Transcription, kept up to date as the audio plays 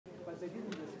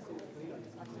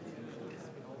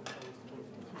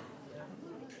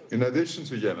In addition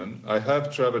to Yemen, I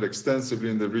have traveled extensively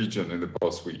in the region in the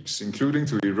past weeks, including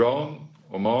to Iran,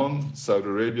 Oman, Saudi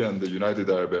Arabia, and the United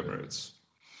Arab Emirates.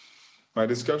 My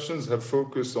discussions have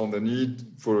focused on the need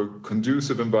for a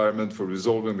conducive environment for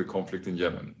resolving the conflict in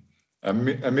Yemen.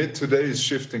 Amid today's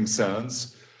shifting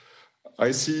sands,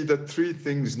 I see that three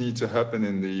things need to happen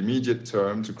in the immediate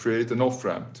term to create an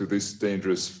off-ramp to this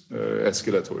dangerous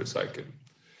escalatory cycle.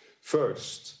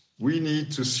 First, we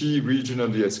need to see regional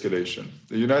de-escalation.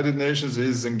 The United Nations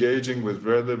is engaging with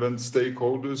relevant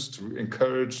stakeholders to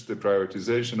encourage the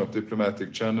prioritization of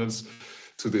diplomatic channels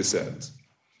to this end.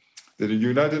 The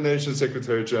United Nations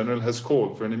Secretary General has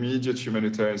called for an immediate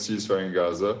humanitarian ceasefire in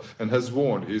Gaza and has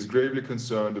warned he is gravely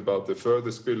concerned about the further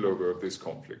spillover of this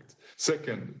conflict.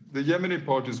 Second, the Yemeni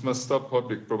parties must stop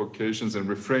public provocations and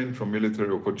refrain from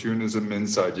military opportunism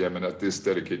inside Yemen at this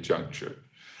delicate juncture.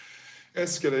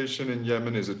 Escalation in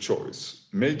Yemen is a choice.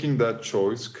 Making that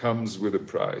choice comes with a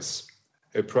price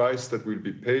that will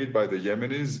be paid by the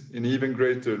Yemenis in even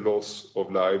greater loss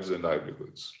of lives and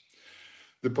livelihoods.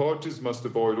 The parties must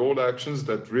avoid all actions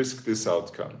that risk this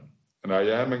outcome. And I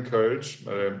am encouraged,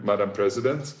 Madam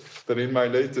President, that in my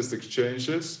latest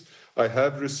exchanges, I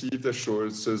have received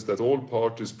assurances that all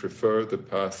parties prefer the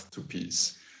path to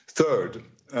peace. Third,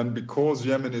 and because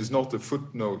Yemen is not a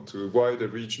footnote to a wider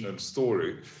regional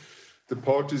story, the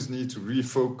parties need to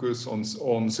refocus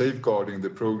on safeguarding the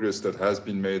progress that has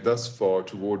been made thus far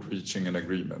toward reaching an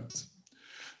agreement.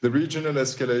 The regional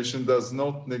escalation does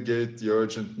not negate the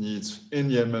urgent needs in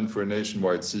Yemen for a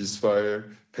nationwide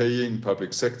ceasefire, paying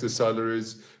public sector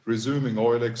salaries, resuming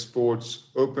oil exports,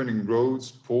 opening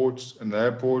roads, ports and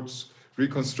airports,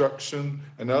 reconstruction,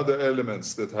 and other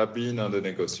elements that have been under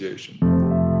negotiation.